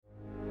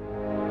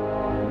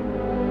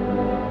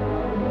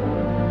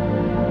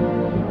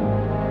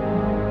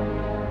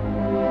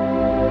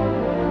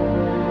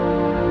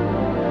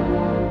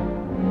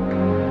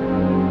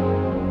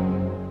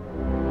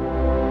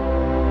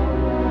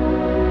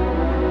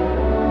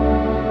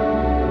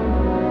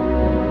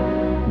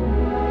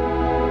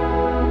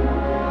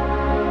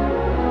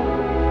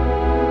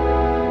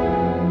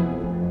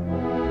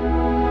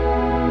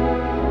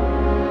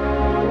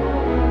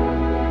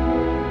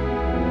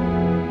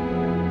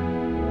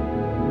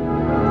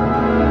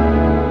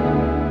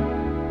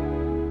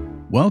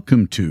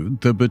Welcome to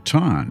The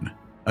Baton,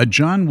 a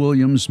John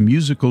Williams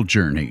musical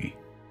journey.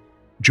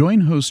 Join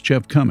host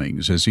Jeff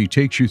Commings as he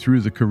takes you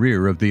through the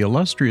career of the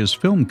illustrious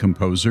film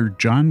composer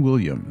John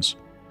Williams,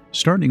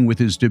 starting with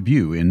his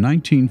debut in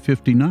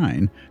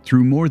 1959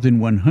 through more than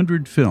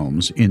 100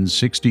 films in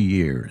 60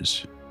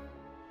 years.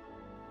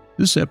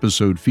 This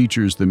episode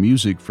features the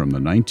music from the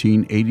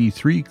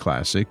 1983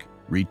 classic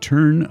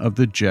Return of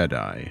the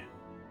Jedi.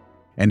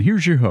 And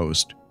here's your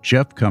host,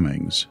 Jeff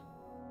Commings.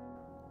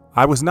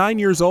 I was 9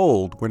 years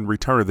old when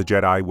Return of the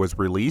Jedi was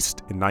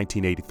released in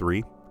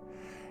 1983,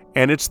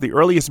 and it's the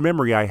earliest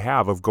memory I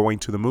have of going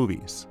to the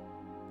movies.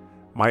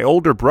 My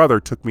older brother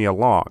took me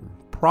along,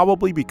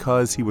 probably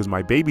because he was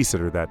my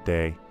babysitter that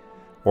day,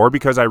 or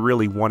because I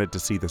really wanted to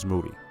see this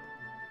movie.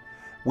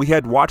 We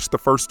had watched the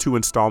first two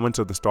installments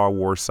of the Star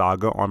Wars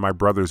saga on my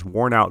brother's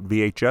worn-out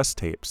VHS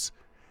tapes,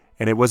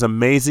 and it was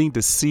amazing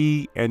to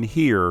see and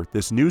hear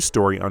this new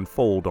story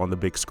unfold on the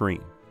big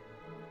screen.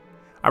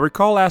 I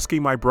recall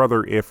asking my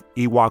brother if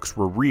Ewoks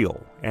were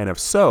real, and if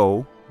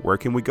so, where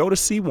can we go to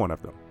see one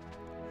of them?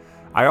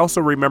 I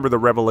also remember the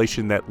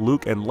revelation that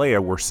Luke and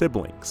Leia were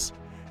siblings,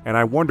 and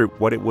I wondered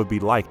what it would be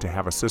like to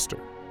have a sister.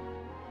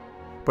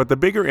 But the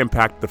bigger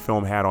impact the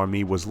film had on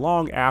me was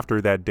long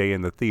after that day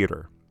in the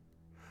theater.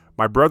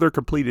 My brother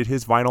completed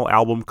his vinyl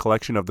album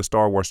collection of the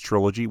Star Wars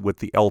trilogy with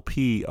the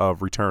LP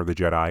of Return of the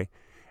Jedi,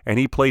 and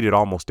he played it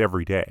almost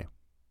every day.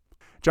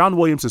 John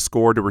Williams'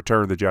 score to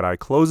Return of the Jedi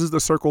closes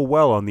the circle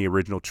well on the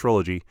original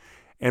trilogy,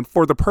 and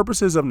for the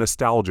purposes of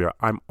nostalgia,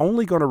 I'm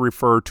only going to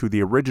refer to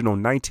the original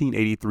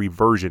 1983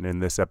 version in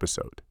this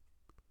episode.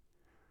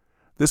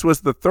 This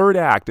was the third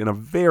act in a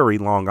very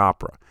long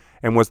opera,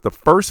 and was the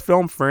first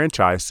film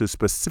franchise to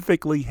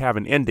specifically have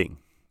an ending,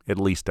 at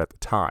least at the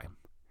time.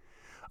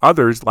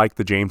 Others, like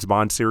the James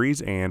Bond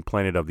series and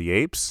Planet of the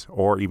Apes,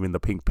 or even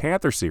the Pink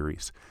Panther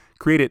series,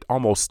 created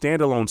almost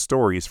standalone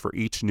stories for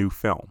each new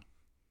film.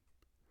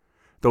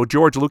 Though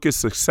George Lucas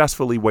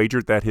successfully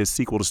wagered that his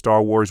sequel to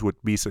Star Wars would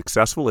be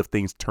successful if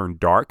things turned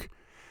dark,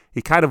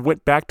 he kind of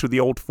went back to the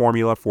old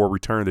formula for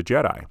Return of the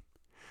Jedi.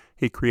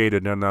 He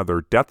created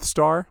another Death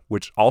Star,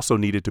 which also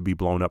needed to be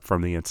blown up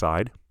from the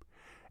inside,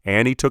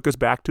 and he took us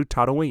back to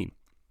Tatooine.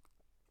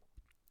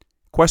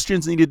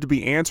 Questions needed to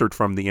be answered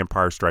from The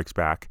Empire Strikes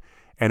Back,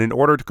 and in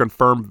order to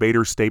confirm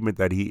Vader's statement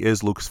that he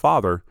is Luke's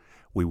father,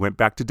 we went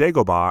back to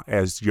Dagobah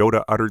as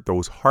Yoda uttered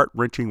those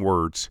heart-wrenching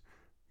words,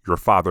 "Your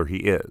father he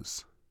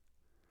is."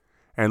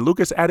 And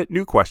Lucas added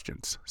new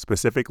questions,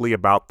 specifically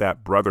about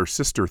that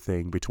brother-sister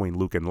thing between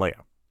Luke and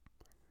Leia.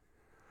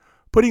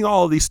 Putting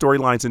all of these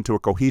storylines into a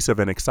cohesive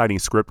and exciting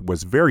script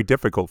was very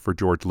difficult for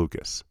George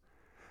Lucas.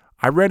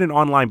 I read an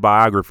online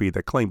biography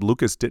that claimed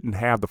Lucas didn't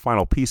have the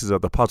final pieces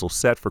of the puzzle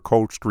set for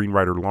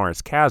co-screenwriter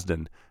Lawrence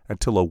Kasdan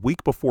until a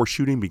week before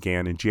shooting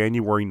began in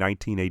January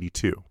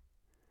 1982.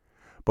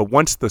 But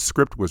once the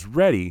script was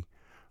ready,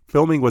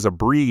 filming was a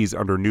breeze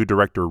under new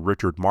director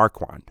Richard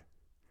Marquand.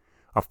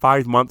 A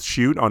 5-month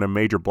shoot on a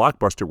major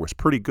blockbuster was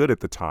pretty good at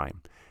the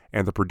time,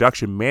 and the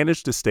production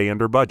managed to stay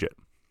under budget.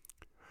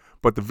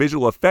 But the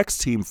visual effects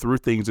team threw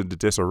things into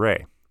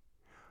disarray.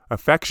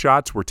 Effect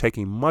shots were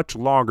taking much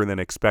longer than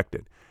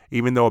expected,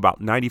 even though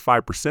about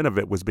 95% of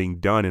it was being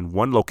done in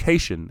one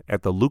location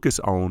at the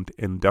Lucas-owned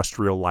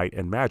Industrial Light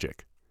and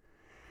Magic.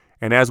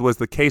 And as was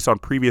the case on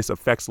previous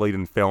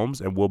effects-laden films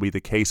and will be the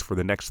case for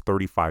the next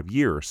 35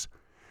 years,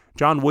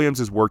 John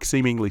Williams' work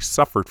seemingly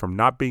suffered from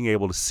not being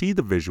able to see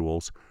the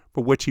visuals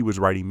for which he was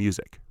writing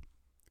music.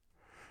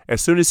 As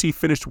soon as he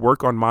finished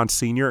work on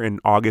Monsignor in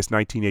August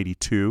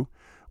 1982,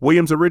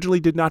 Williams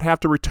originally did not have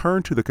to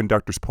return to the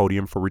conductor's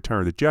podium for Return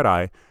of the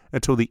Jedi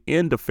until the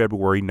end of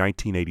February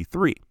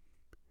 1983.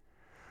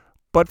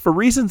 But for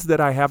reasons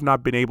that I have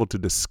not been able to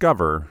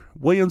discover,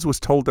 Williams was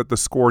told that the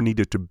score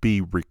needed to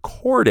be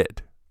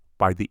recorded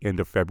by the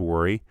end of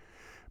February,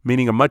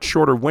 meaning a much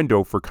shorter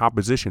window for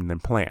composition than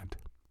planned.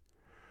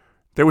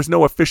 There was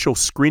no official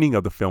screening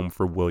of the film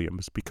for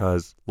Williams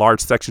because large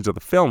sections of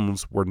the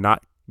films were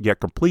not yet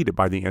completed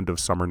by the end of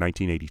summer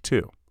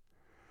 1982.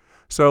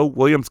 So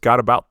Williams got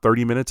about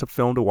 30 minutes of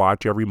film to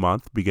watch every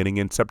month, beginning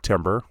in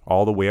September,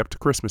 all the way up to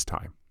Christmas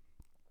time.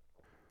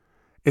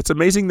 It's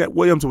amazing that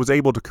Williams was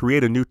able to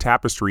create a new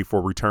tapestry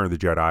for Return of the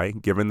Jedi,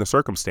 given the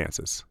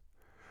circumstances.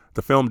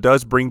 The film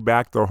does bring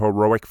back the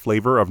heroic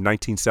flavor of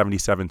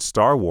 1977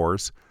 Star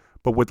Wars,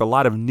 but with a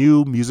lot of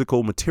new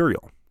musical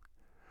material.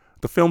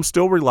 The film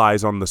still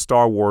relies on the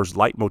Star Wars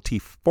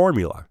leitmotif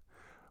formula,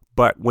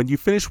 but when you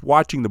finish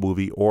watching the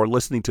movie or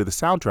listening to the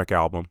soundtrack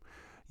album,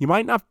 you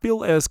might not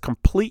feel as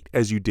complete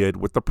as you did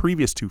with the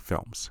previous two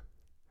films.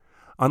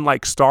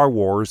 Unlike Star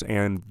Wars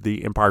and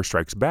The Empire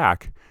Strikes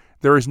Back,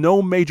 there is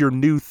no major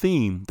new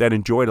theme that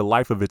enjoyed a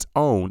life of its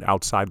own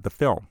outside of the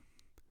film.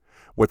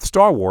 With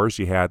Star Wars,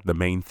 you had the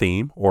main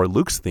theme, or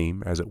Luke's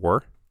theme, as it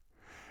were,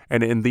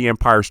 and in The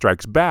Empire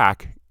Strikes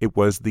Back, it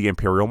was the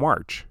Imperial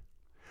March.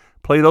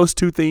 Play those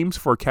two themes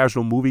for a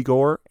casual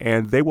moviegoer,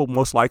 and they will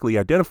most likely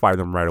identify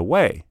them right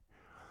away.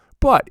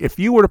 But if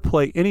you were to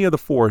play any of the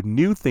 4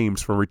 new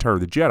themes from Return of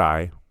the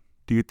Jedi,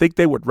 do you think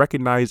they would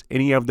recognize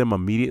any of them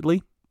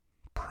immediately?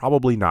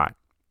 Probably not.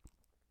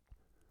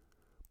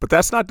 But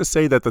that's not to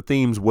say that the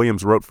themes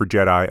Williams wrote for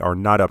Jedi are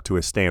not up to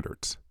his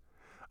standards.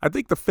 I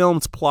think the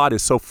film's plot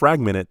is so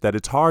fragmented that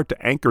it's hard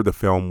to anchor the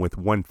film with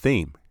one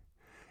theme.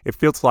 It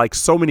feels like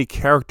so many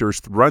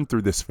characters run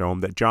through this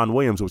film that John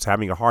Williams was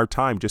having a hard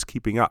time just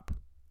keeping up.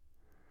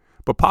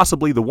 But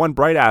possibly the one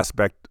bright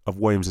aspect of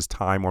Williams'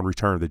 time on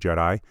Return of the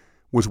Jedi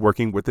was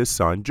working with his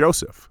son,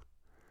 Joseph.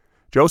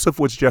 Joseph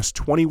was just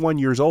 21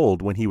 years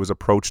old when he was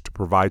approached to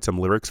provide some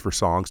lyrics for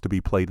songs to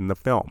be played in the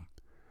film.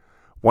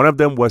 One of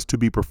them was to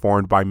be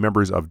performed by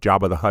members of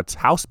Jabba the Hutt's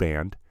house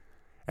band,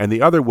 and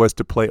the other was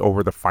to play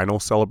over the final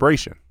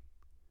celebration.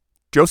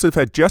 Joseph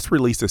had just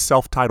released a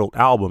self-titled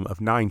album of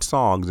 9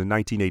 songs in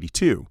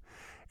 1982,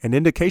 and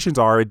indications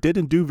are it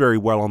didn't do very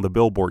well on the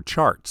Billboard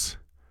charts.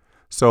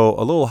 So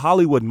a little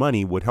Hollywood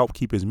money would help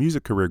keep his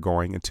music career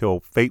going until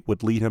fate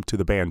would lead him to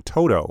the band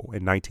Toto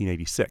in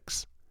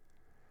 1986.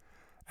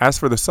 As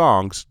for the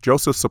songs,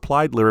 Joseph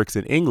supplied lyrics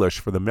in English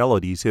for the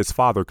melodies his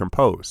father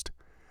composed.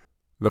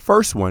 The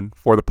first one,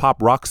 for the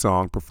pop rock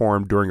song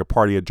performed during a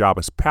party at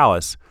Jabba's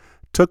palace,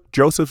 took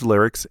Joseph's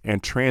lyrics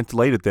and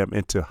translated them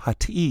into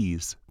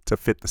Huttese to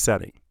fit the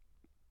setting.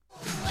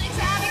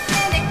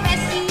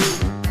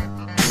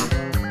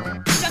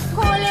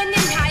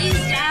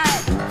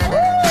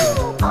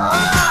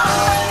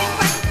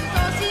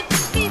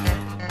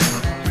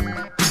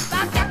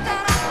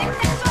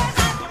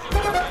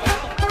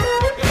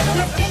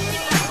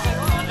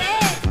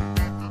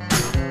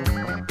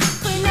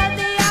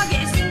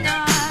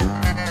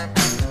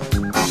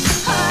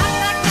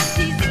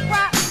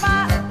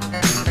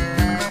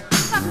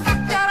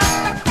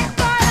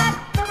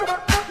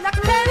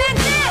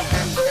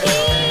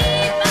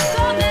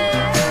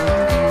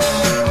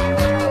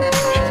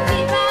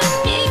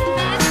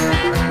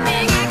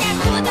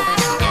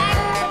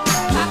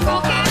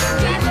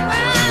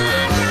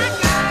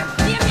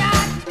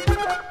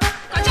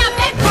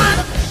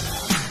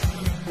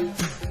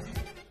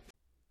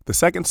 The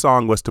second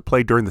song was to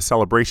play during the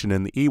celebration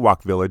in the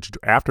Ewok village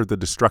after the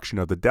destruction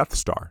of the Death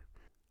Star.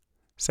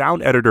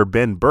 Sound editor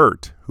Ben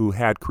Burt, who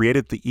had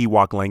created the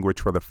Ewok language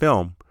for the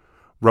film,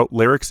 wrote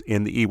lyrics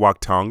in the Ewok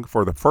tongue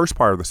for the first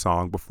part of the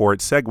song before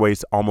it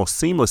segues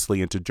almost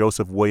seamlessly into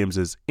Joseph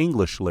Williams'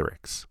 English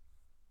lyrics.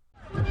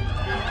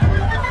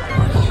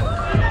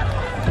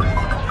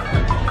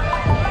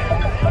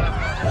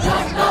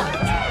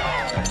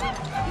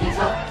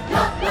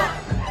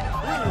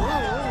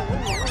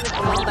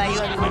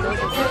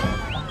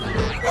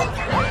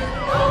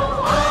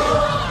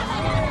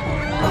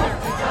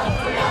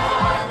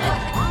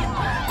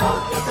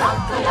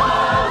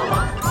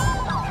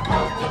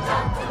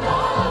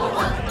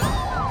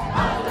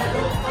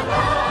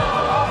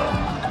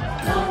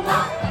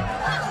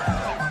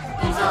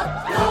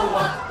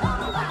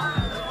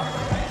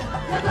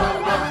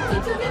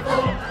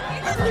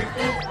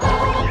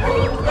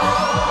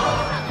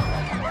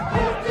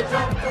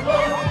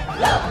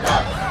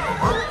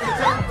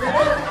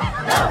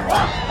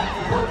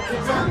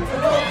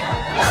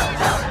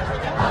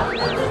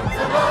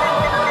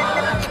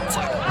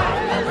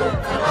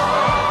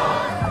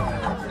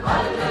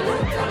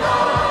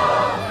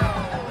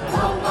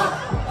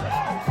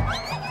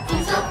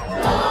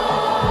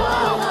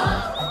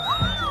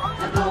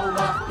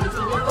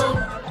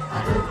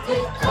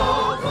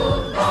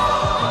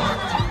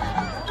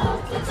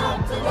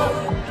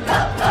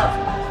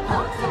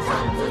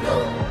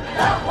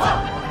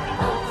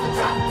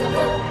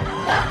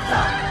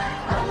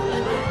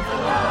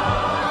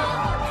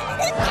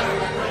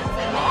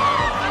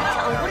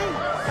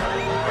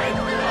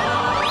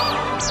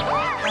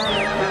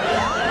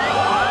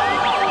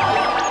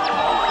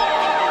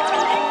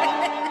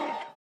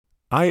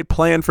 I had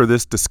planned for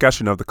this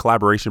discussion of the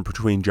collaboration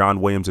between John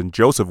Williams and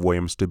Joseph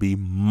Williams to be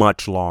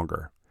much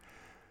longer.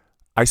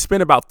 I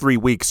spent about 3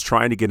 weeks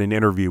trying to get an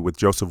interview with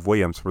Joseph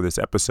Williams for this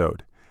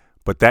episode,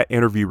 but that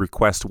interview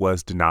request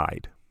was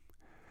denied.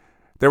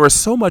 There was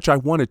so much I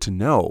wanted to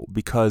know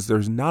because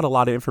there's not a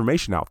lot of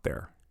information out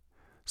there,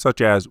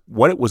 such as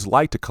what it was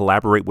like to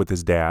collaborate with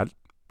his dad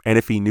and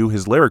if he knew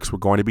his lyrics were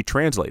going to be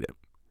translated.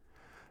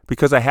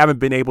 Because I haven't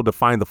been able to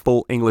find the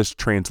full English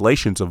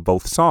translations of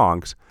both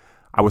songs,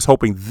 I was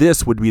hoping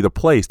this would be the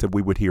place that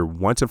we would hear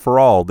once and for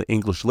all the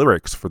English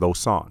lyrics for those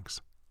songs.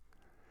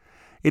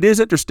 It is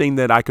interesting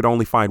that I could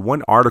only find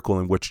one article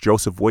in which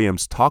Joseph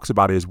Williams talks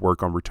about his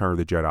work on Return of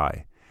the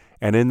Jedi,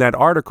 and in that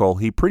article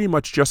he pretty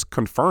much just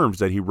confirms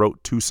that he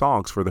wrote 2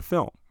 songs for the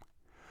film.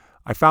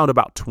 I found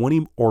about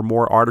 20 or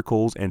more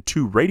articles and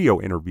 2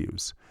 radio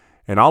interviews,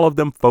 and all of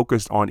them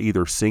focused on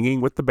either singing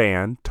with the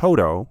band,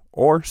 Toto,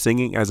 or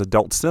singing as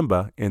adult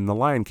Simba in The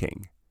Lion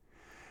King.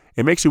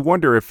 It makes you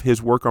wonder if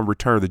his work on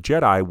Return of the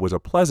Jedi was a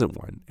pleasant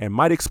one and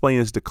might explain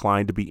his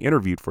decline to be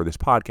interviewed for this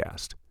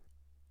podcast.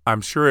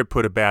 I'm sure it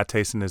put a bad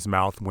taste in his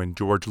mouth when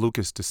George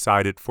Lucas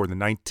decided for the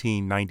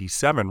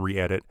 1997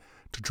 re-edit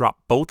to drop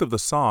both of the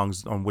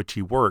songs on which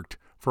he worked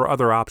for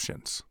other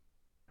options.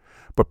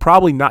 But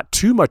probably not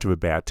too much of a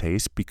bad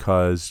taste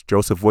because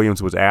Joseph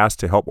Williams was asked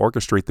to help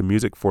orchestrate the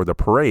music for the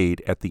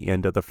parade at the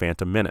end of The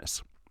Phantom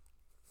Menace.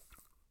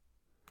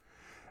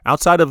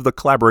 Outside of the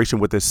collaboration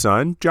with his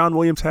son, John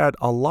Williams had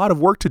a lot of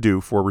work to do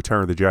for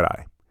Return of the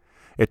Jedi.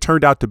 It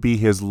turned out to be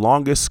his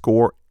longest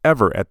score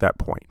ever at that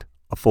point,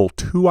 a full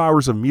 2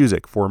 hours of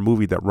music for a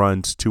movie that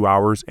runs 2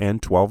 hours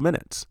and 12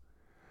 minutes.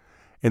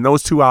 In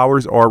those 2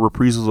 hours are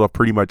reprisals of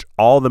pretty much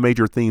all the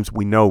major themes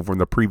we know from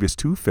the previous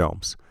 2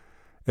 films,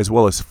 as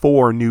well as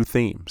 4 new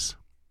themes.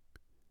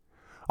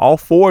 All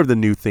 4 of the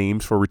new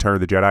themes for Return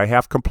of the Jedi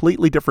have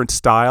completely different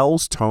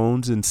styles,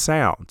 tones, and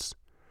sounds.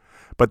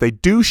 But they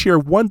do share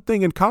one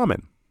thing in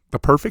common, the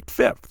perfect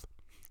fifth.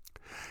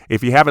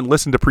 If you haven't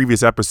listened to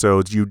previous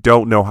episodes, you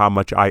don't know how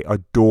much I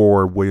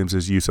adore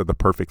Williams' use of the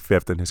perfect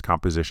fifth in his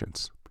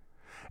compositions.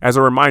 As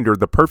a reminder,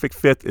 the perfect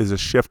fifth is a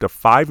shift of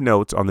 5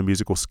 notes on the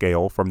musical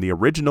scale from the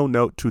original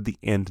note to the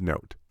end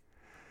note.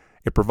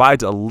 It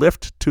provides a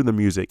lift to the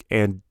music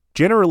and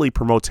generally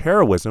promotes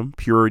heroism,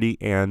 purity,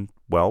 and,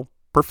 well,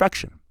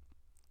 perfection.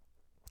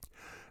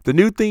 The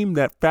new theme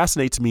that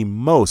fascinates me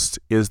most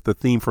is the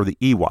theme for the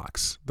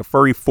Ewoks, the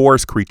furry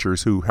forest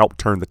creatures who help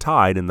turn the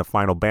tide in the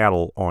final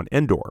battle on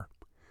Endor.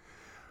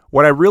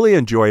 What I really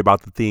enjoy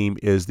about the theme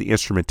is the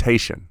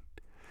instrumentation.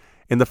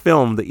 In the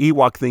film, the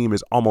Ewok theme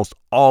is almost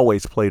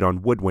always played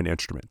on woodwind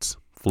instruments,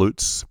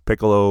 flutes,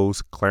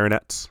 piccolos,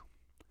 clarinets.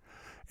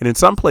 And in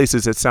some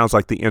places, it sounds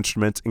like the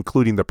instruments,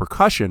 including the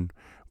percussion,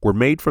 were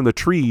made from the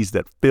trees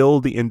that fill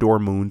the Endor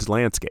moon's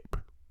landscape.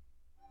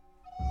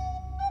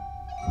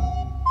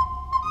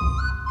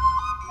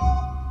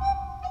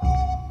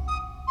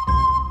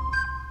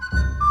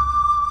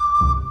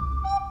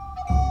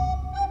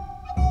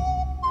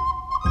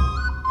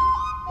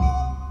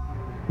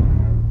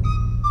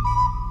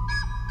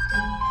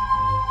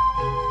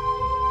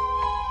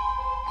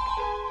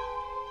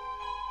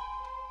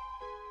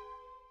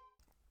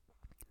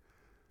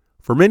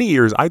 For many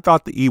years, I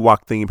thought the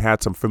Ewok theme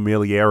had some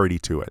familiarity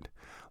to it,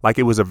 like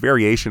it was a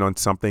variation on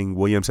something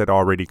Williams had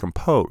already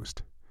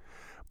composed.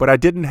 But I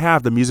didn't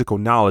have the musical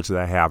knowledge that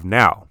I have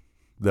now,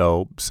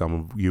 though some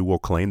of you will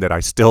claim that I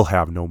still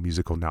have no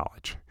musical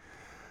knowledge.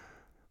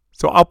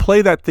 So I'll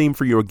play that theme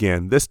for you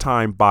again, this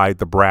time by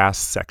the brass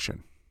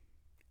section.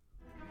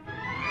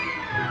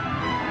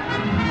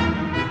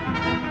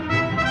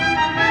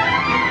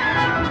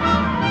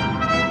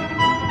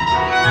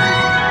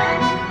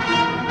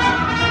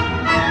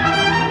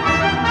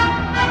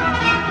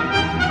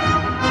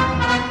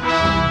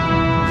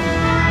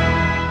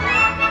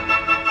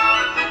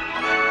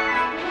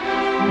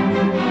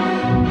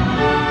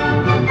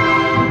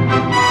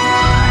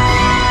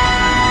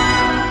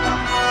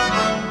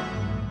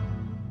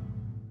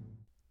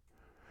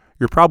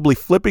 You're probably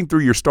flipping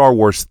through your Star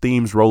Wars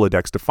themes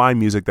Rolodex to find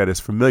music that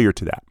is familiar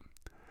to that.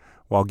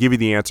 Well, I'll give you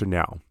the answer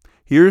now.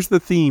 Here's the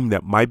theme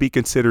that might be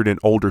considered an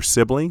older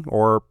sibling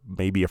or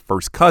maybe a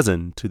first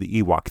cousin to the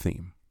Ewok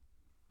theme.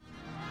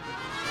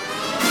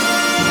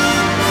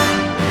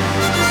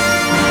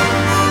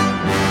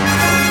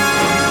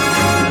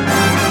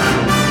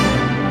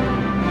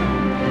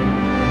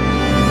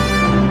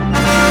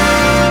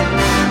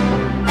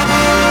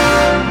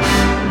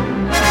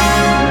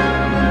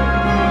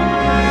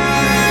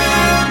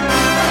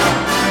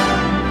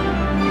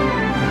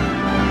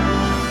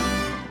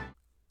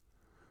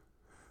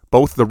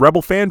 Both the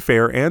Rebel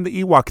fanfare and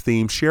the Ewok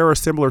theme share a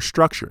similar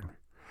structure.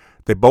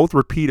 They both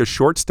repeat a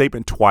short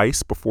statement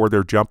twice before they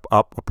jump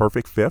up a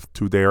perfect fifth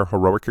to their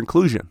heroic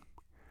conclusion.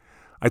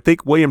 I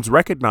think Williams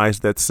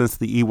recognized that since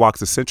the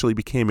Ewoks essentially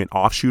became an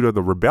offshoot of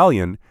the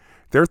rebellion,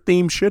 their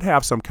theme should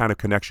have some kind of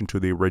connection to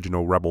the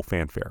original Rebel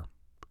fanfare.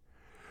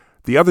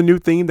 The other new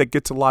theme that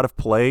gets a lot of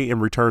play in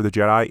Return of the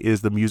Jedi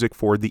is the music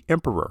for the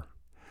Emperor.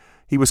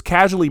 He was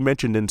casually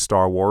mentioned in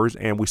Star Wars,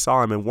 and we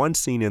saw him in one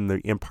scene in The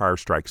Empire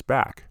Strikes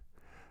Back.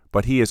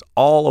 But he is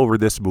all over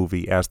this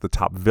movie as the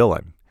top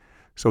villain.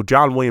 So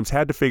John Williams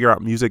had to figure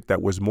out music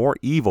that was more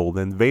evil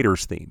than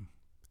Vader's theme.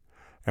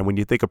 And when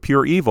you think of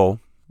pure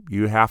evil,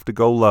 you have to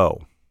go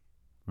low.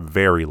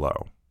 Very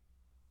low.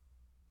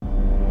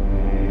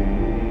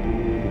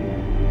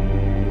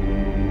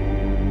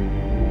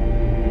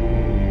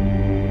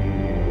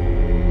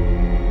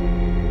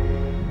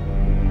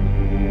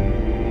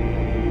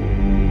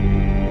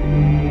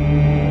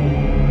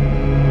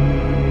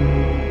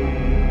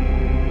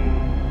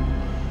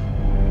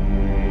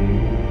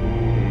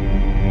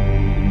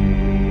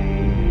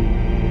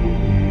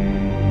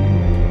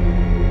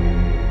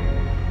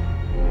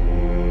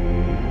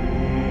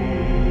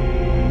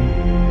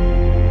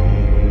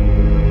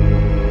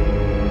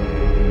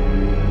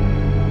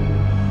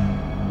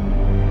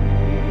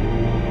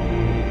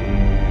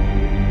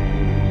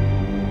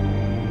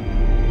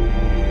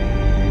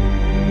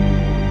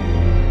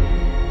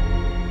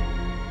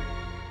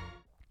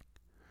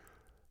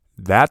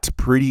 That's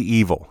pretty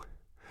evil.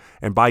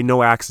 And by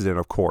no accident,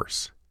 of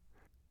course.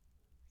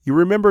 You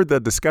remember the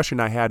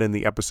discussion I had in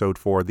the episode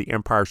for The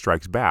Empire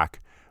Strikes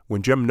Back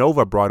when Jim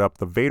Nova brought up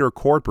the Vader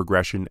chord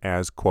progression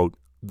as, quote,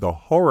 the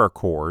horror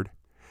chord,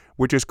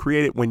 which is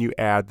created when you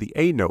add the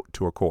A note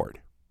to a chord.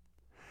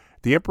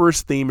 The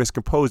Emperor's theme is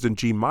composed in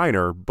G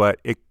minor,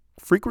 but it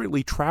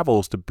frequently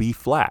travels to B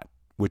flat,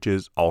 which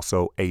is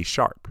also A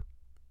sharp.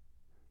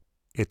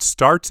 It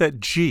starts at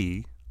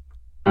G,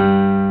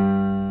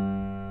 then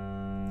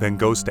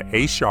goes to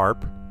A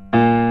sharp,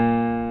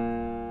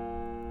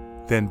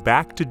 then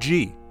back to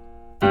G.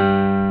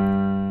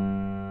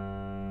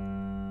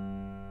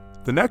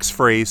 The next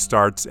phrase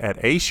starts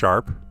at A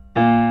sharp,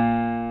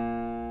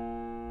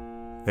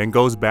 then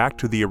goes back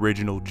to the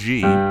original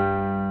G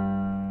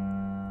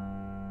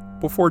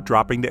before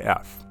dropping to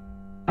F.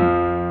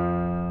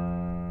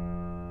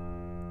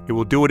 It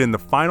will do it in the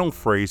final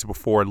phrase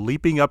before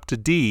leaping up to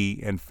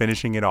D and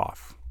finishing it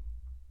off.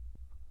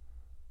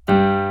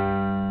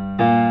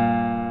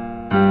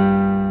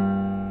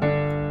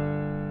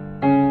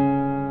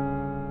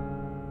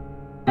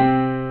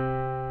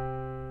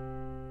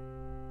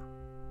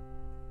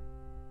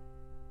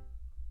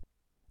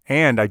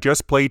 And I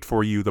just played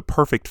for you the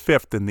perfect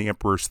fifth in the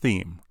Emperor's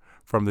theme,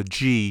 from the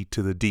G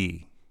to the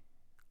D.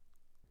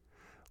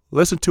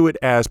 Listen to it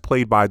as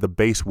played by the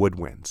bass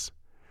woodwinds.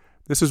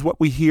 This is what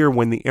we hear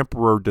when the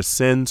Emperor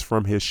descends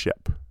from his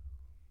ship.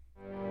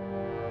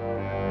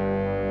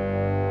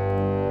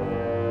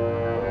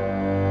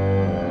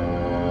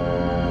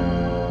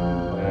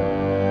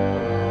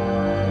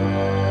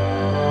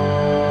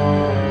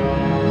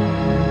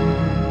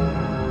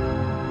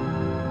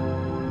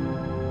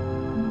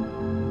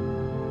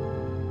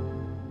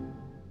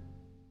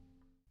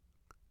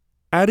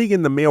 Adding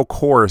in the male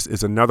chorus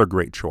is another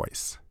great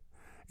choice.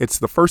 It's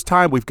the first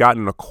time we've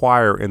gotten a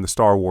choir in the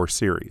Star Wars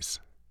series.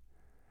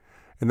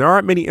 And there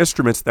aren't many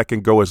instruments that can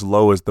go as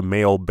low as the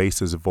male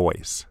bass's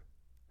voice.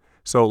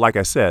 So, like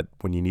I said,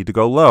 when you need to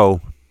go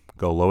low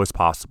as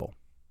possible.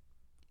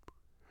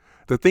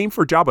 The theme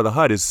for Jabba the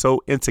Hutt is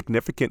so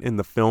insignificant in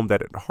the film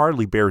that it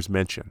hardly bears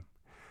mention.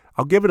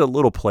 I'll give it a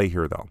little play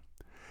here, though.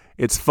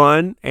 It's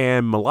fun,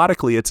 and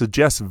melodically it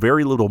suggests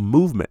very little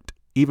movement,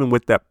 even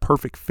with that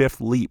perfect fifth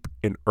leap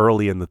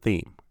early in the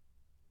theme.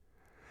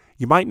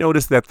 You might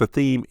notice that the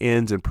theme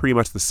ends in pretty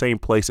much the same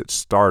place it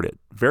started.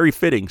 Very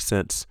fitting,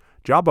 since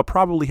Jabba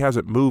probably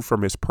hasn't moved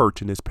from his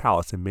perch in his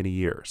palace in many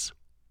years.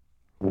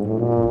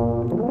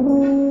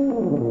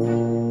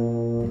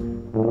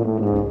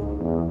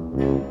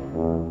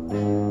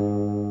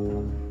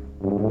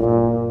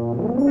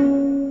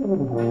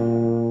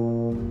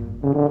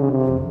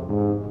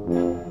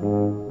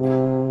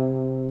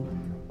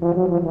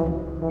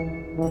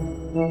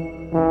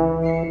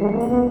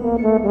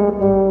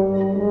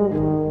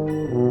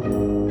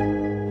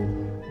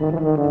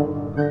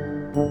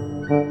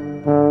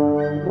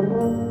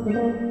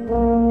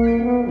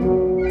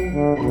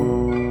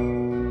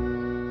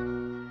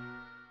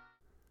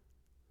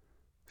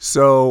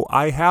 So,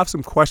 I have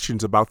some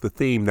questions about the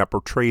theme that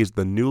portrays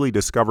the newly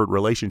discovered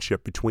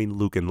relationship between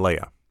Luke and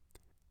Leia.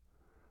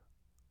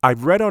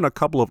 I've read on a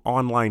couple of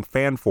online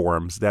fan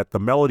forums that the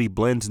melody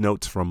blends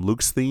notes from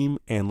Luke's theme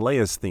and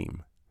Leia's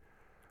theme,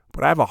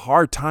 but I have a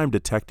hard time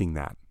detecting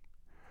that.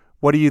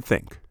 What do you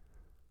think?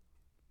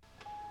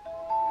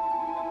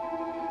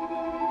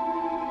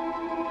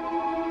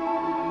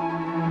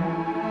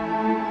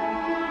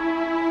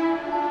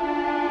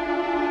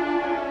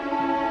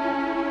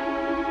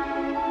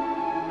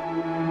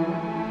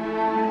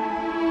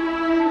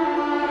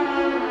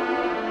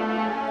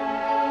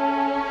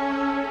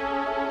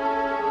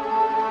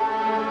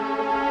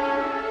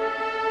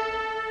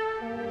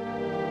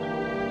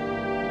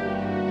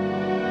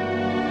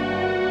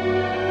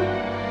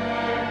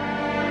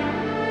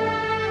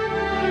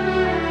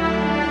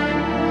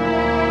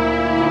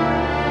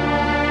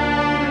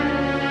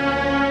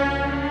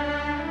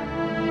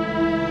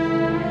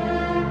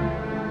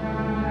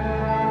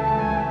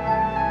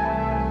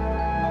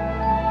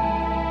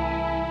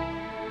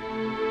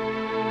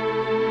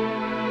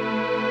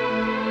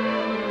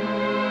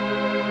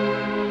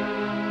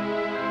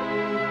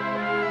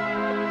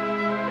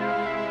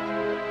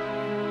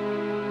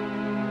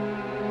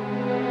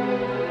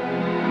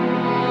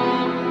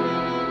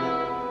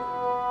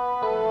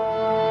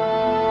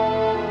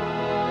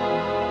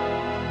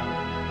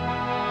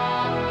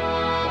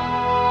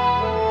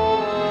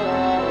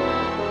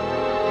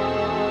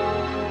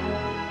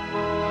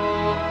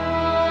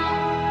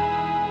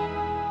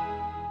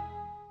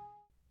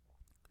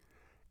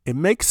 It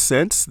makes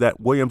sense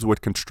that Williams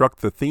would construct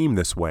the theme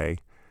this way,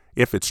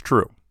 if it's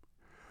true.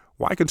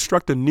 Why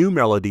construct a new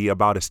melody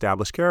about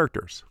established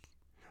characters?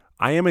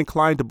 I am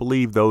inclined to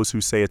believe those who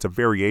say it's a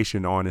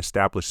variation on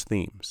established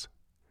themes.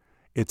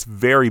 It's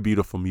very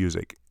beautiful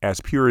music,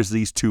 as pure as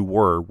these two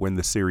were when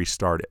the series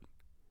started.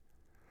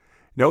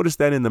 Notice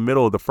that in the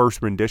middle of the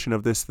first rendition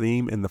of this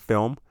theme in the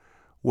film,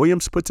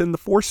 Williams puts in the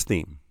Force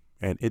theme,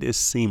 and it is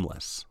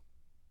seamless.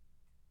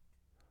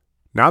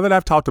 Now that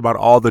I've talked about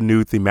all the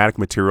new thematic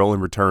material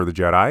in Return of the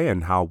Jedi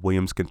and how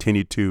Williams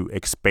continued to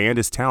expand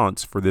his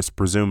talents for this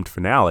presumed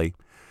finale,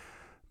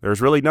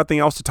 there's really nothing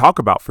else to talk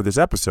about for this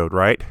episode,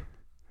 right?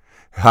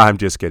 I'm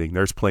just kidding.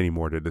 There's plenty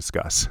more to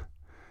discuss.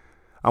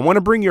 I want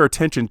to bring your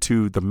attention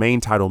to the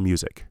main title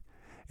music.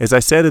 As I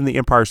said in The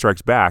Empire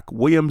Strikes Back,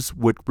 Williams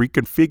would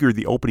reconfigure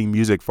the opening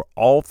music for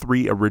all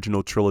three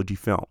original trilogy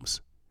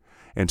films.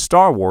 In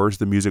Star Wars,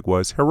 the music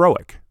was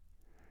heroic.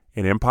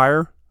 In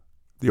Empire,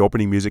 The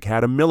opening music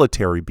had a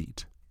military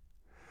beat.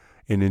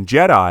 And in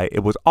Jedi,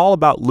 it was all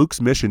about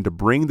Luke's mission to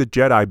bring the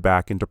Jedi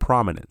back into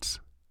prominence.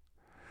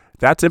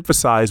 That's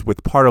emphasized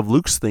with part of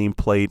Luke's theme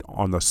played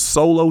on the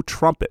solo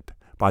trumpet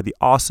by the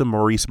awesome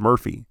Maurice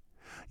Murphy,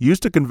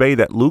 used to convey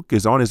that Luke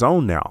is on his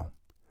own now,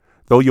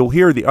 though you'll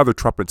hear the other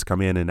trumpets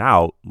come in and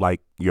out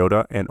like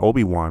Yoda and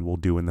Obi-Wan will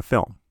do in the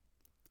film.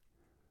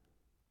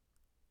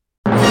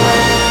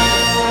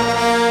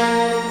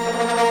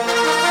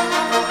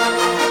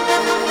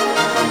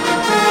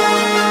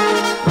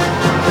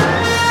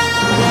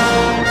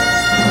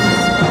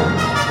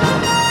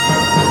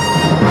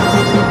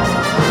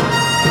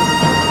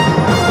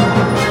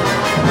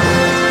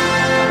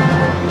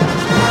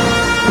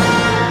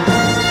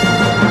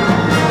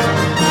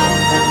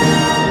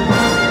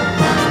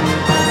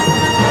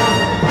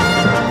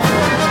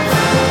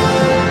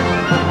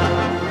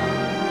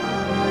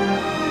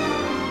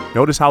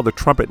 Notice how the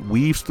trumpet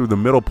weaves through the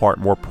middle part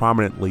more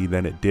prominently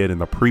than it did in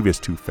the previous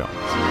two films.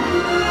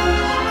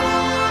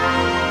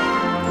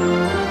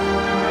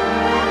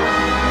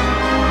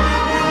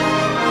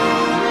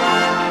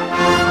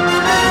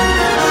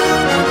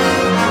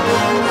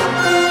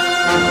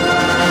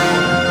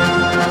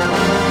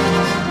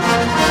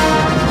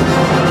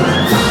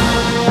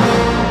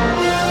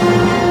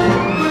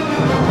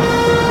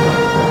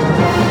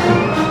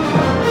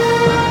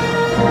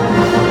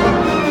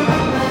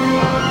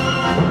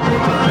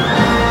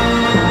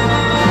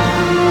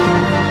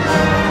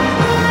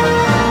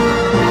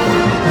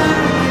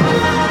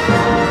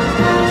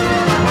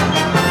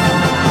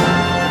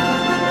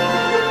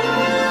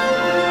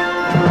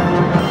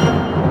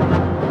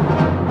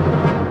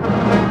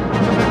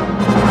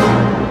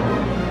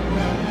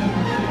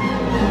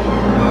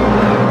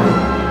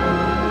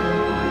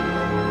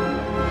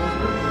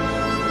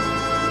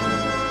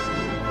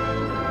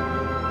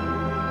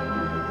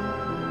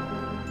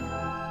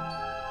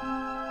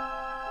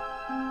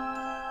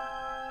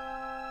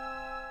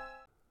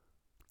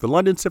 The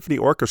London Symphony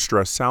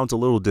Orchestra sounds a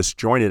little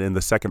disjointed in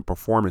the second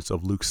performance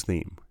of Luke's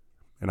theme,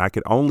 and I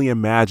could only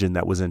imagine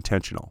that was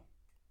intentional.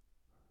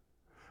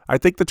 I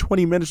think the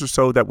 20 minutes or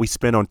so that we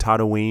spent on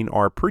Tatooine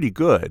are pretty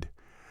good,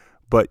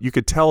 but you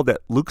could tell that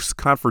Luke's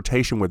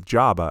confrontation with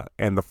Jabba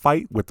and the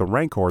fight with the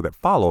Rancor that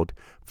followed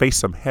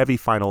faced some heavy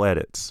final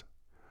edits.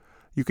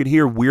 You could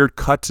hear weird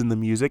cuts in the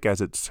music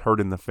as it's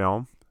heard in the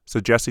film,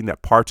 suggesting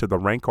that parts of the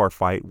Rancor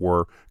fight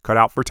were cut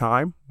out for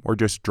time or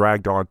just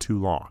dragged on too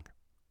long.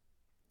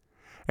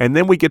 And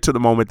then we get to the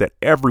moment that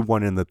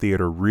everyone in the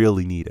theater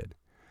really needed.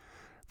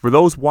 For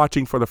those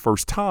watching for the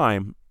first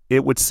time,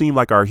 it would seem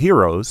like our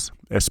heroes,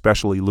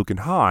 especially Luke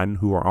and Han,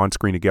 who are on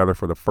screen together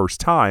for the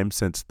first time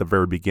since the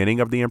very beginning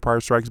of The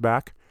Empire Strikes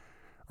Back,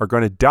 are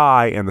going to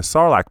die in the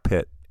Sarlacc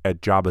pit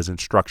at Jabba's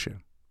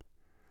instruction.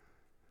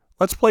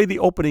 Let's play the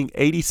opening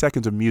 80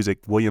 seconds of music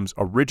Williams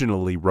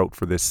originally wrote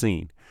for this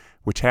scene,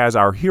 which has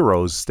our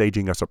heroes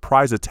staging a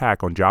surprise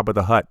attack on Jabba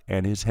the Hutt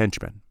and his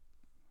henchmen.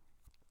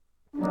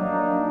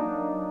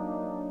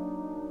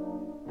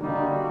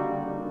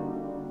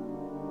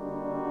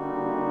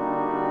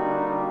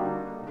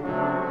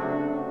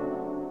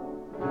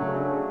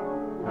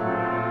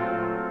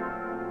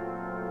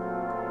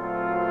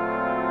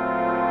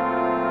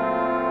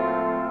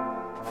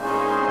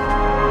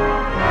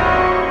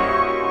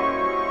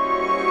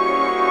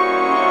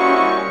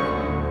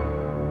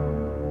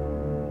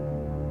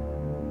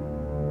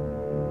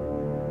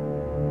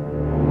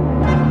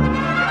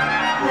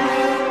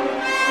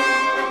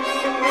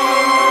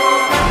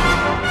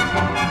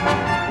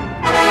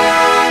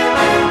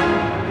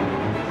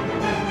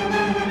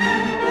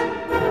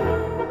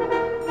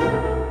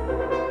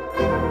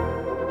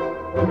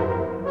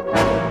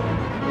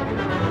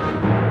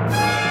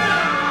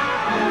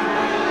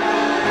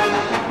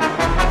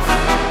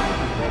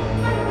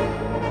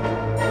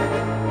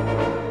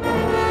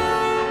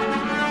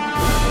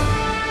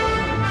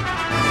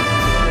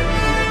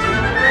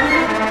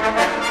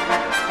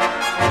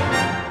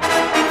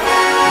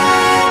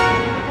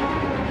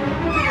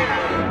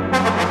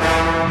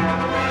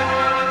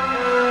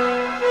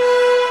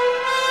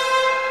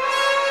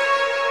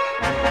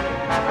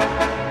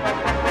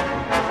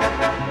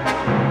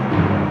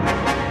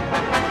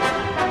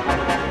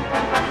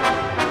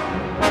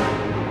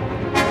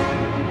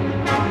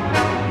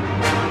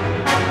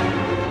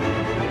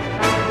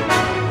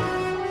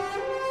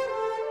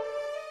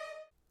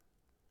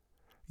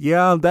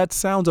 Yeah, that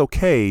sounds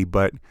okay,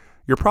 but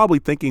you're probably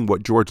thinking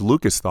what George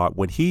Lucas thought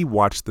when he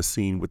watched the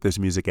scene with this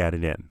music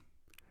added in.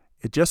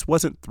 It just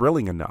wasn't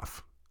thrilling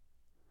enough.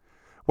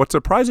 What's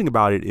surprising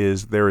about it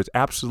is there is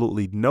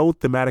absolutely no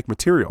thematic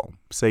material,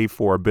 save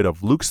for a bit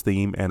of Luke's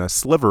theme and a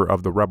sliver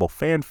of the Rebel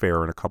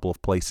fanfare in a couple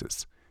of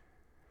places.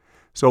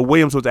 So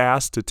Williams was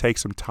asked to take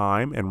some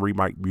time and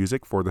remake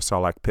music for the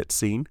Sarlacc pit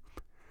scene,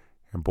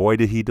 and boy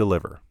did he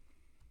deliver.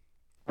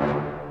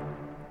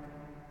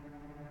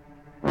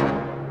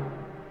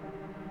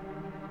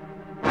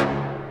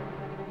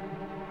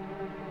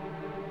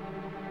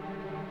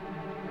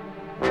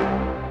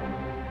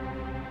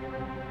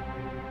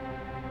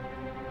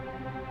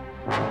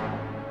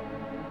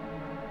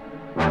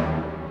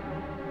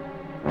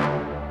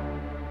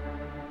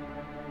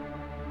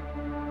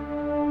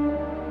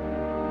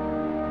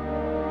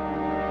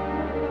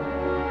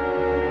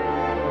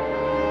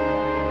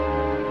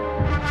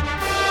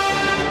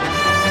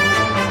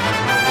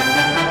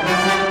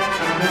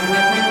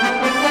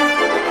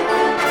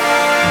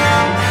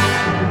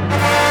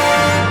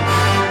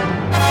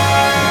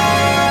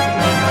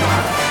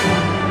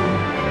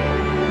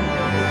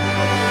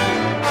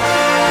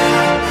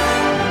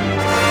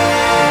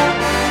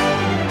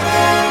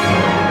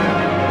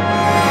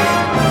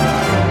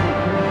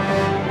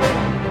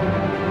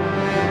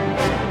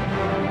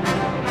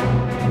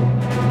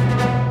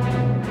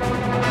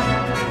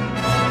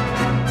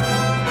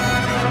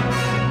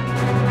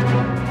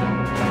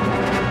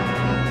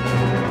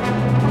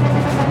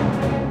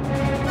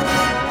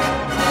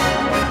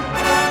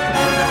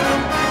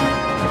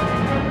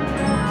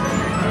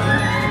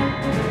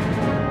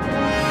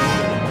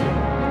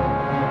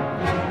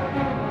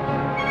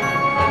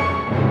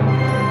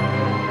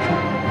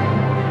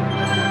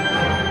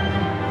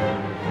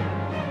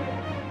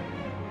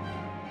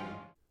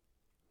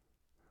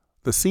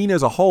 The scene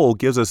as a whole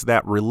gives us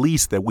that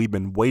release that we've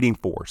been waiting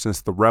for since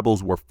the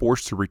rebels were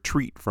forced to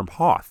retreat from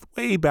Hoth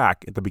way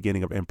back at the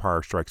beginning of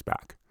Empire Strikes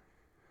Back.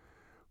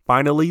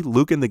 Finally,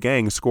 Luke and the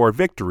gang score a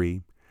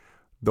victory,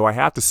 though I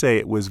have to say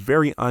it was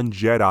very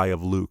un-Jedi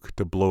of Luke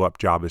to blow up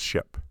Jabba's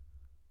ship.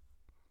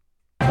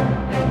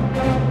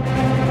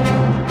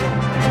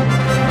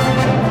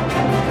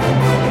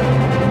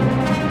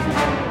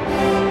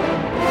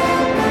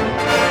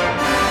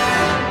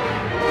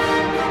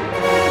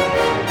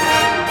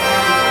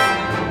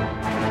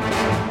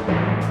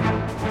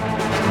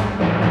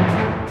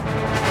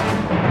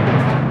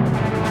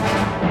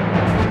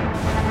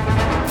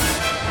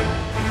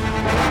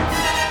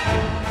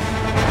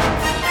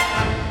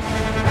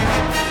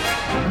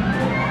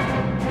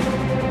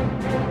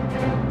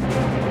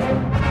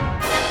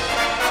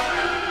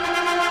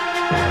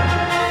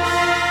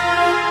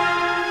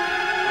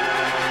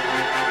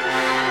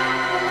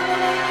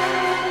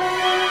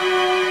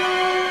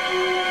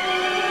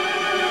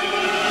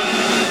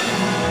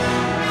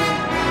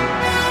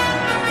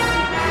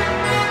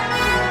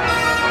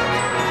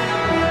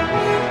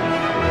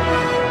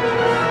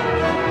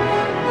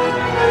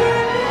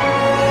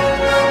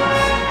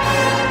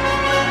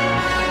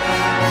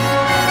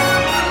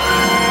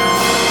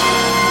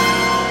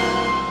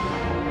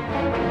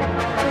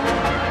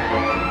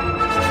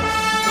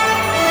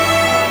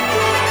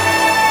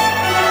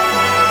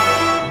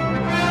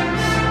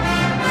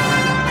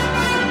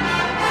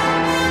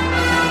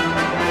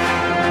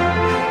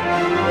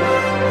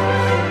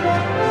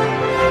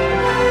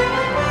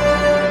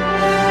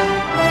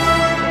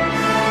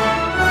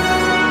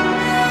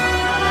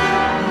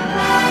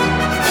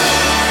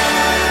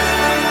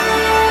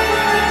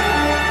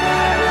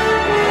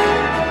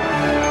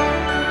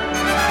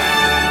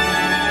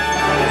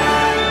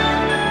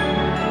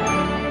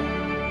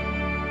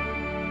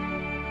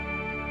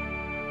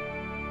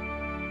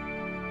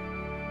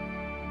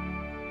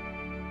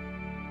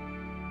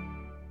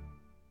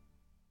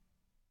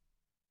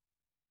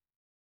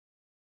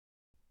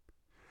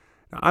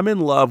 I'm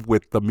in love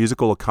with the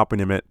musical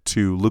accompaniment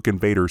to Luke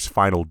and Vader's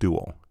final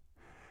duel.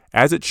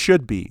 As it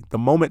should be, the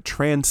moment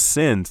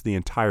transcends the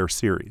entire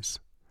series.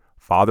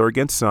 Father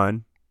against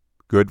son,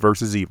 good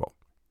versus evil.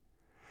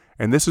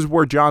 And this is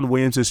where John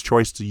Williams'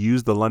 choice to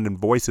use the London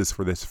voices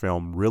for this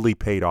film really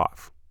paid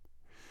off.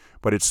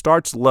 But it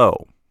starts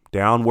low,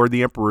 down where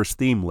the Emperor's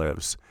theme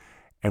lives,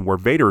 and where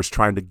Vader is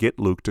trying to get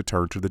Luke to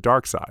turn to the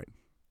dark side.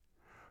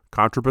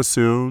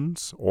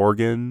 Contrabassoons,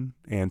 organ,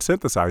 and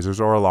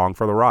synthesizers are along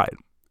for the ride.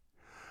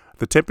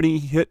 The timpani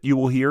hit you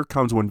will hear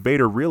comes when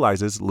Vader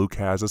realizes Luke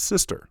has a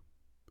sister.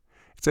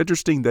 It's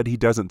interesting that he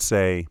doesn't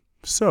say,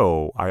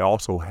 "So, I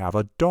also have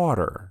a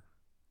daughter."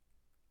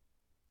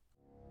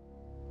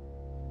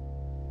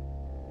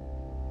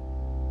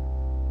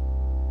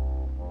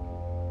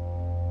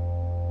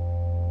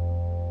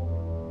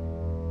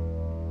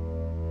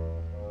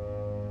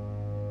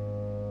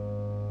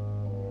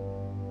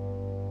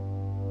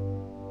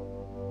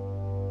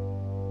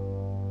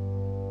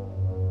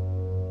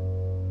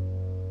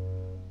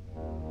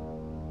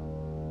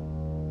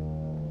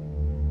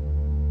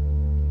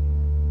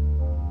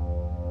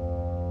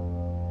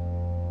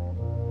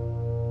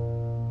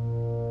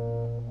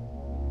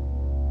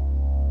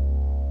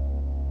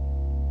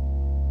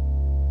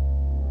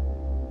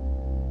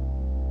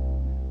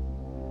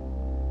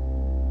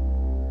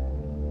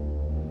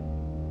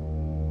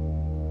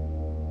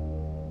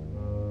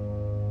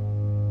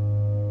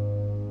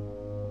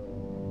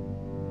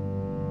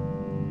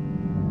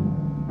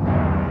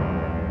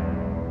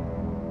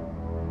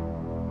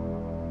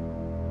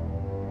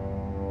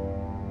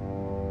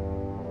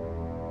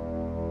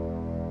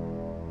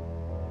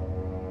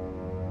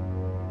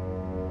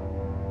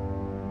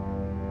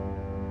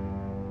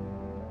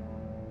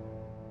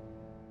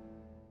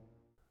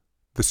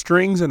 The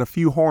strings and a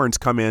few horns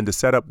come in to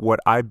set up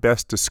what I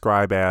best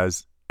describe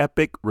as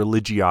epic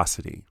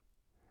religiosity.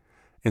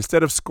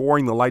 Instead of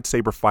scoring the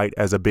lightsaber fight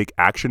as a big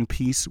action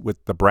piece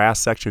with the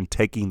brass section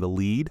taking the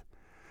lead,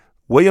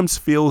 Williams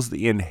feels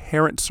the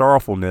inherent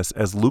sorrowfulness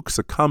as Luke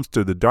succumbs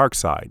to the dark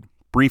side,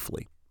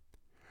 briefly.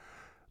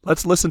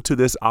 Let's listen to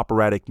this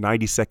operatic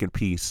 90-second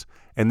piece,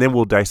 and then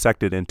we'll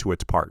dissect it into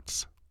its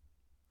parts.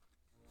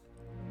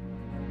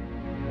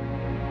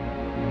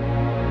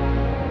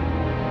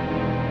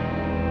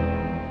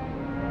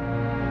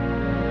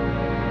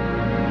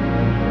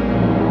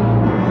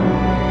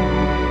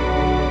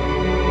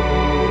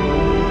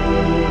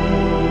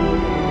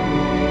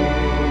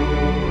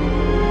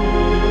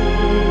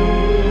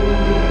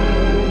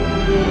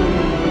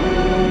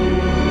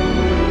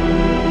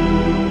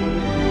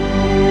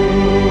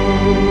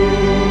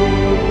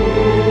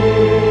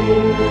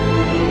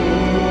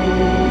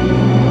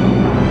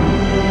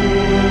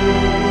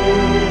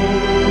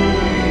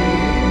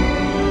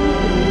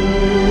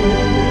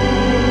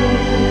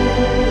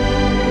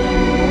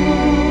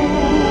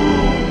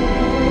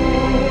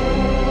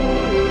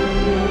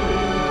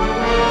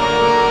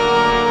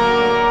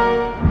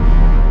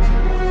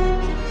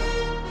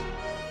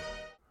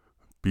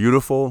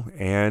 Beautiful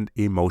and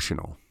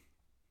emotional.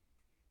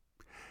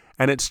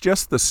 and it's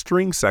just the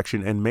string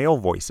section and male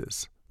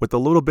voices, with a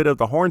little bit of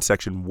the horn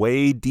section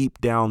way deep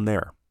down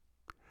there.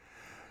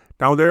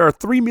 Now, there are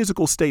 3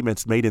 musical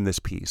statements made in this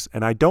piece,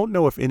 and I don't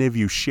know if any of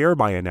you share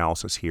my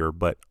analysis here,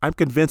 but I'm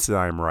convinced that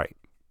I am right.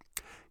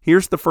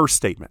 Here's the first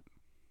statement.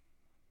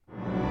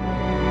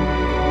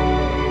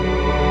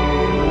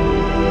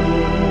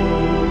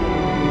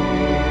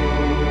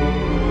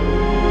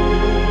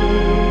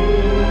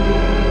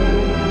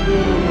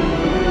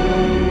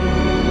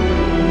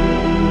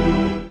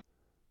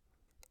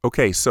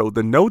 Okay, so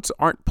the notes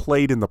aren't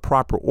played in the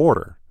proper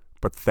order,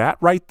 but that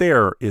right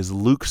there is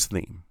Luke's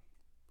theme.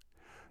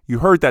 You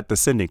heard that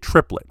descending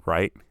triplet,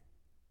 right?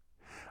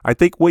 I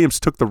think Williams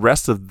took the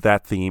rest of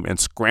that theme and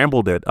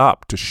scrambled it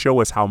up to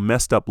show us how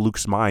messed up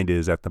Luke's mind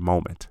is at the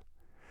moment.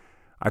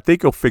 I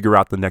think you'll figure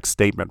out the next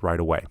statement right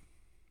away.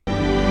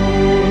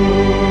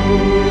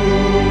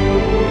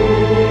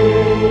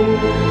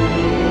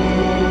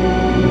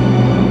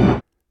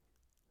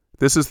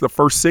 This is the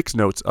first 6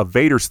 notes of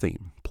Vader's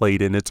theme,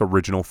 played in its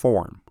original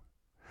form.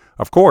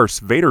 Of course,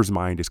 Vader's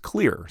mind is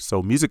clear,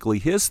 so musically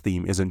his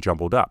theme isn't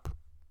jumbled up.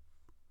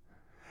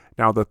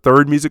 Now, the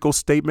third musical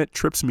statement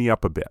trips me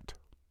up a bit.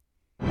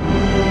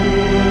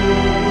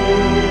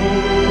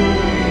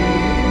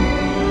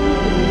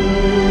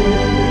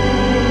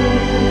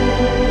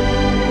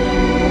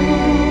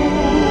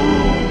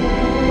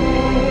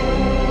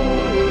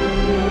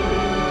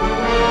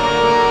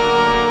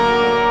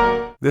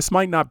 This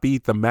might not be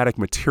thematic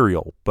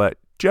material, but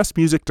just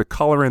music to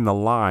color in the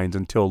lines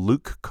until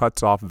Luke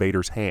cuts off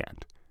Vader's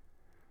hand.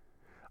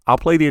 I'll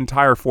play the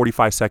entire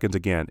 45 seconds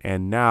again,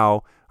 and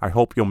now I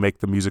hope you'll make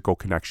the musical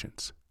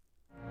connections.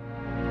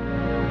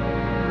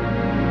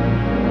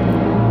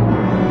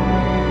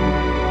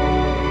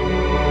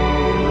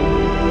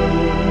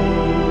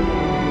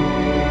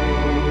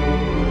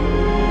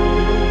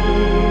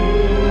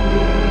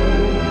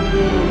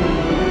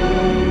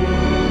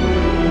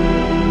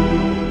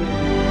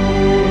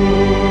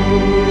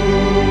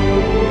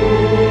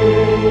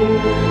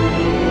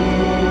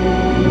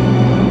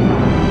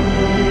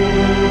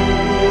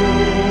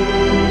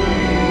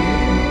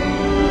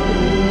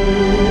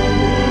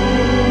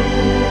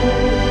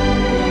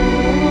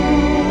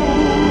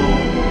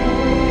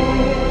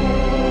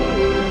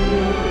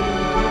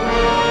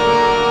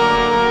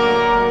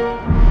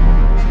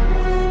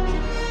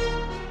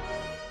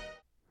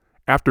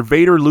 After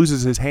Vader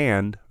loses his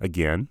hand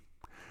again,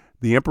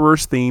 the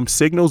Emperor's theme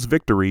signals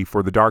victory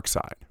for the dark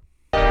side.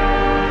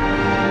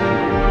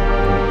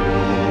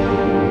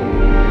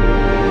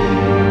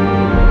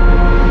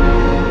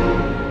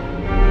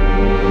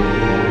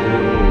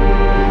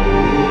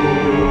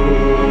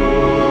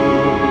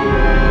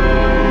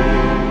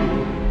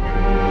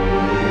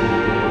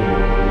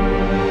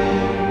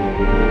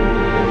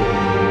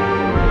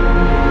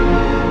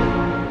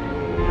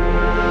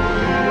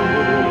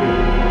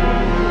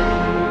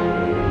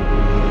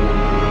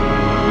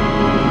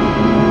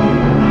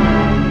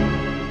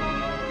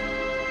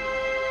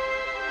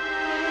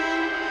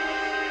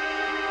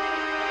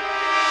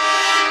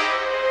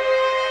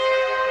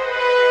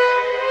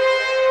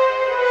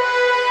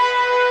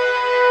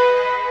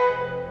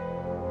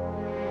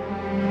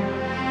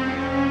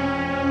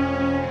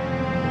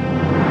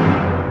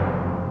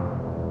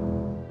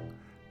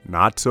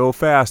 Not so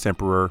fast,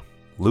 Emperor.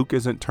 Luke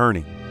isn't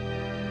turning.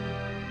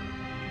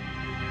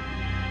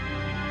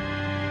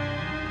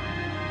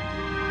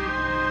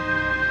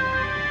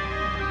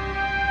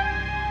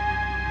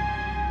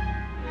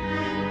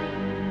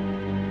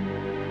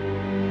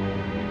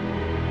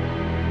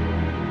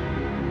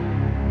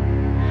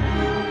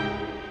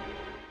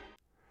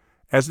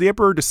 As the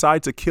Emperor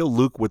decides to kill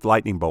Luke with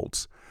lightning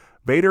bolts,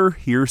 Vader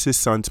hears his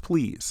son's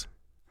pleas.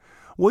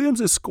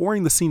 Williams is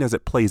scoring the scene as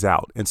it plays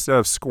out, instead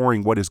of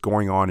scoring what is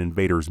going on in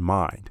Vader's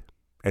mind,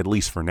 at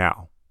least for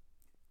now.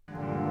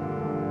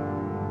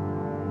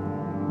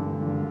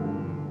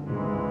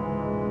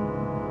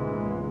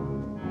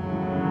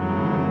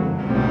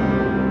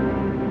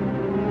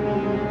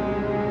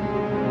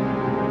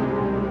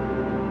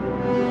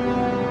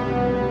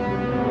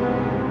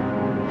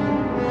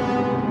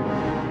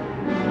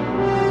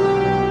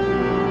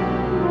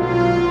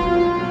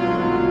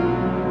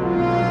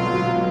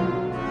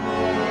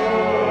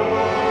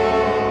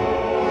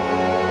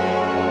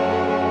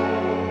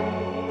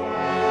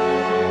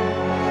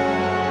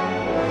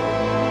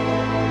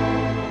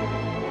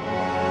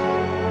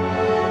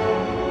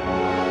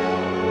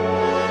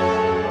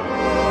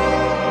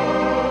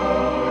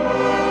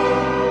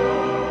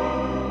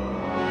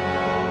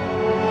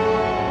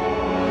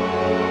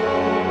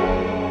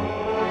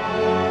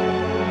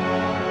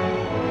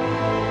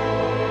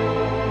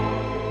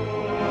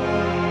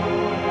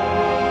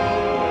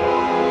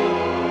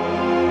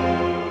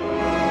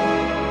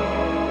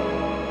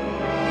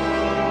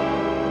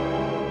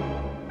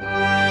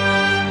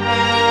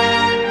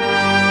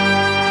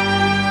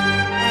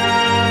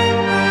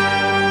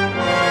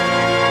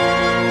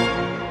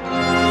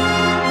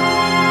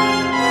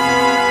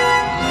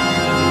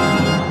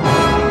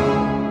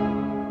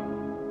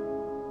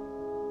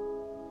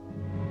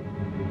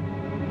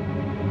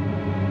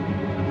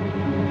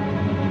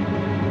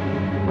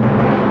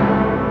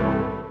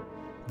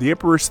 The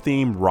Emperor's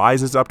theme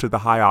rises up to the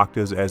high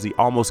octaves as he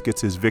almost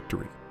gets his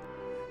victory.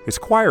 His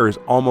choir is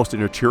almost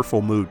in a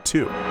cheerful mood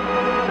too.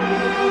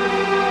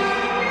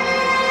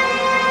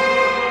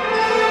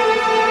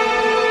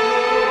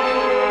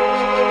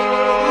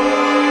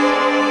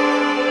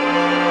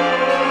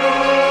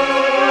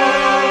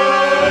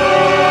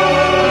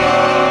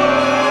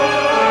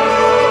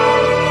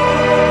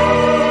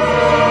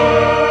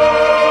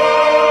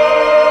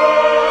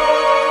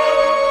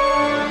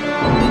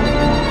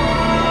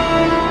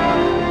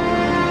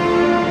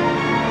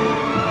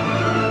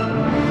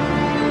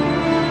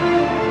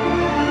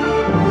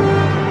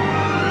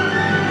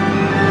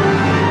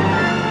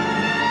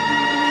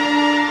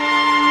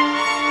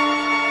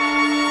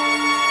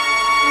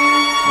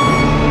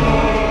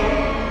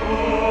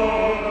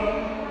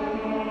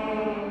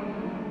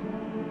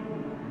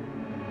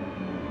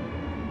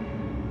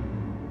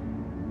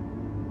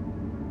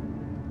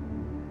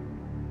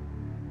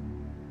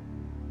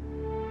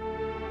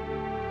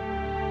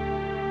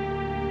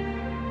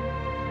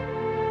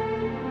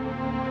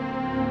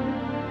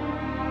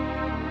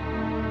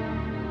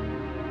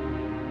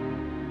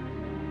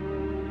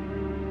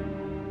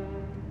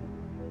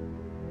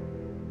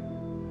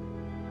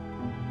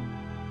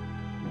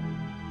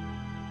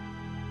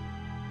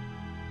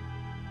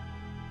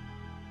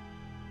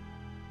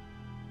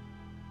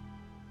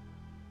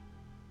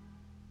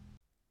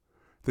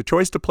 The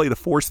choice to play the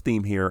Force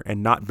theme here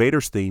and not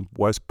Vader's theme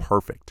was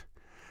perfect.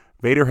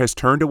 Vader has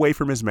turned away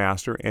from his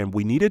master, and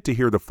we needed to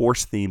hear the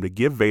Force theme to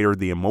give Vader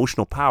the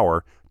emotional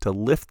power to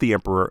lift the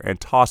Emperor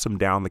and toss him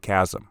down the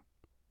chasm.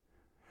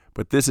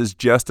 But this is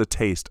just a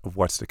taste of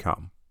what's to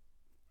come.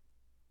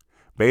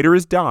 Vader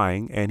is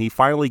dying, and he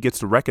finally gets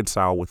to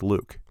reconcile with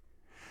Luke.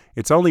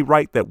 It's only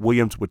right that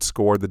Williams would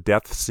score the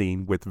death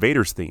scene with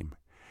Vader's theme.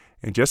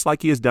 And just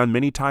like he has done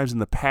many times in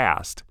the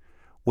past,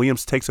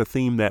 Williams takes a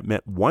theme that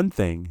meant one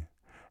thing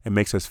and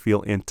makes us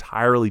feel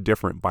entirely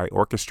different by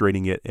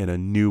orchestrating it in a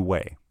new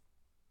way.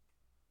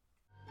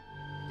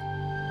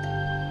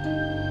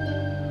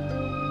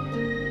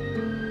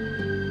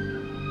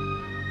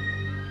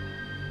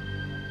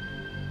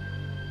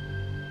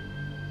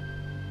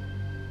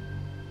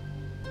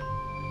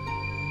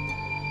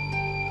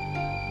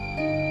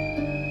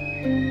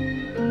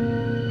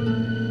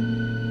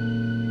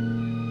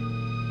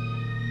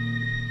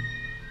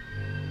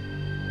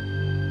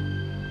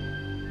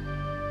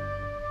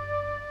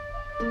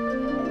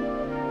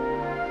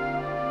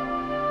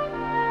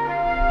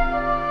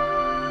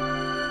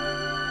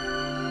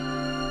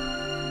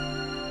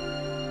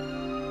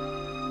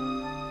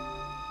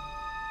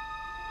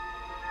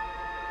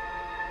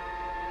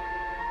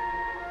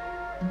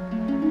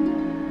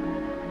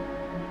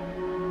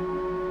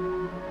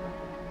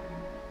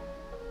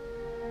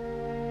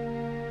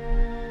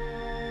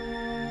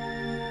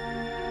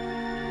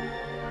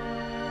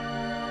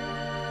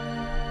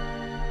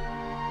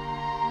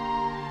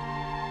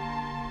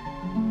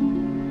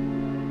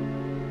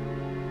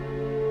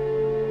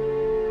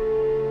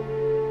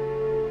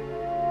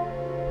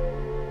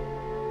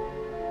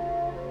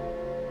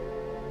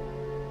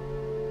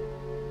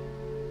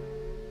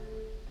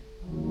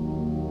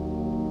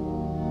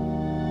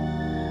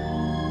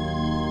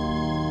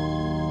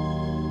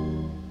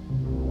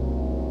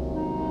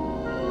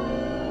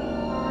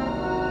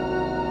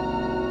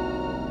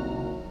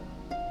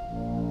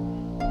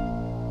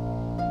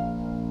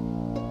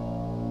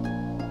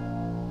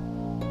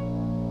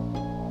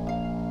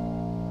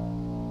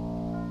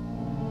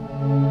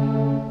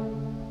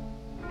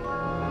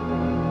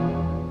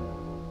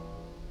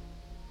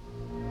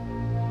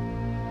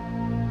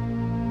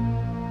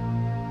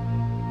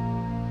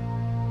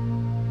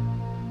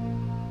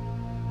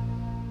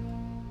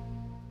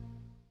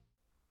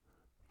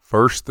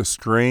 First the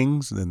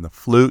strings, then the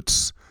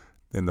flutes,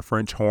 then the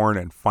French horn,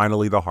 and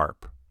finally the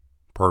harp.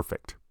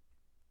 Perfect.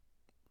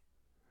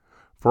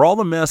 For all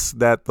the mess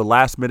that the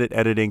last-minute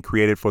editing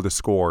created for the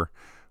score,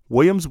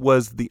 Williams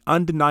was the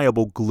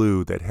undeniable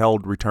glue that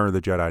held Return of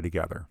the Jedi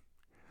together.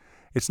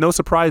 It's no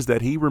surprise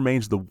that he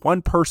remains the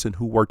one person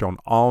who worked on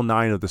all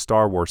 9 of the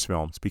Star Wars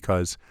films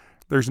because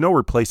there's no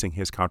replacing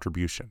his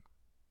contribution.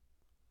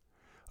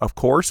 Of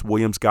course,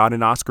 Williams got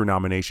an Oscar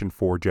nomination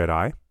for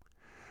Jedi.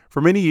 For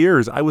many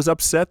years, I was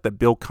upset that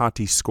Bill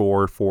Conti's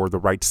score for The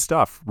Right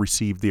Stuff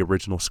received the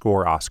original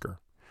score Oscar.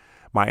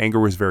 My anger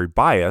was very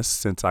biased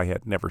since I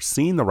had never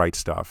seen The Right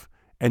Stuff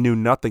and knew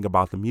nothing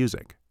about the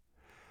music.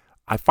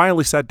 I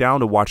finally sat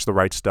down to watch The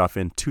Right Stuff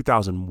in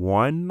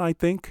 2001, I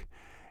think,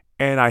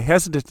 and I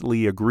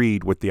hesitantly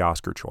agreed with the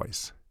Oscar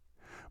choice.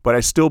 But I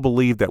still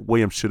believe that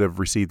Williams should have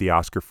received the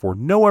Oscar for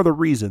no other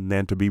reason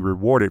than to be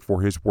rewarded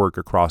for his work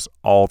across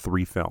all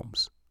 3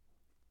 films.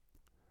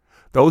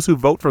 Those who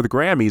vote for the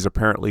Grammys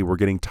apparently were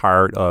getting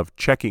tired of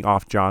checking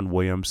off John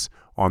Williams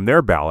on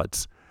their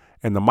ballots,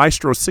 and the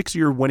Maestro's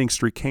 6-year winning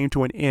streak came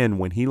to an end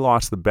when he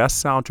lost the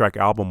Best Soundtrack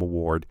Album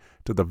award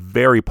to the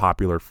very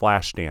popular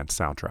Flashdance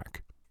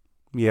soundtrack.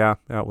 Yeah,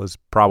 that was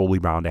probably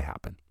bound to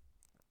happen.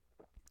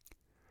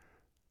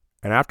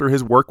 And after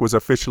his work was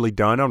officially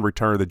done on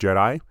Return of the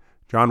Jedi,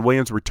 John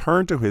Williams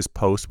returned to his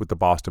post with the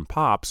Boston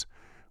Pops,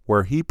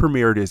 where he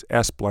premiered his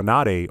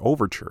Esplanade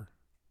Overture.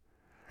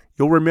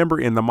 You'll remember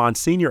in the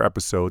Monsignor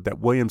episode that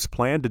Williams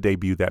planned to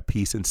debut that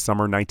piece in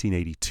summer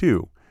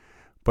 1982,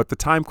 but the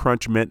time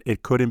crunch meant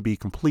it couldn't be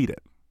completed.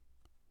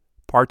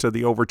 Parts of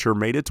the overture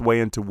made its way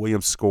into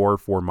Williams' score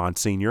for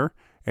Monsignor,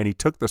 and he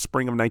took the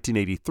spring of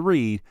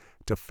 1983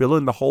 to fill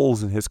in the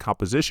holes in his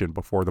composition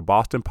before the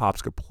Boston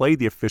Pops could play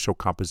the official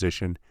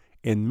composition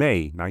in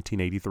May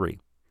 1983.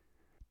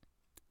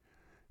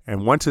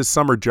 And once his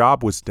summer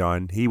job was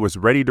done, he was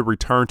ready to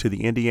return to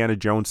the Indiana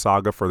Jones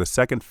saga for the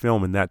second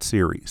film in that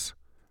series.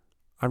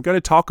 I'm going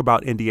to talk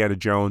about Indiana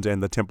Jones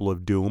and the Temple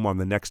of Doom on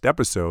the next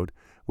episode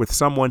with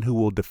someone who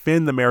will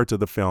defend the merits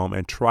of the film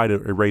and try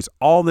to erase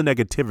all the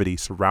negativity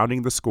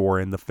surrounding the score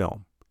in the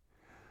film.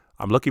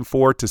 I'm looking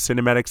forward to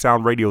Cinematic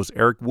Sound Radio's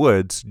Eric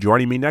Woods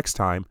joining me next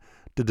time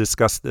to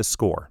discuss this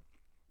score.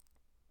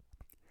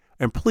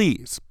 And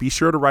please be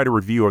sure to write a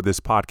review of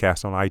this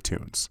podcast on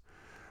iTunes.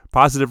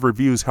 Positive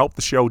reviews help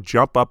the show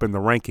jump up in the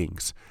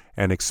rankings,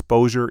 and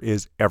exposure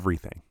is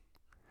everything.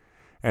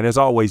 And as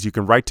always, you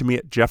can write to me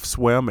at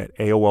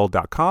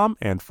jeffswim@aol.com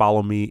and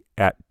follow me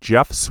at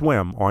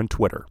jeffswim on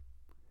Twitter.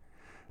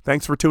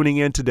 Thanks for tuning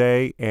in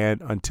today, and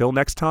until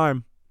next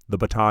time, the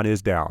baton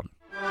is down.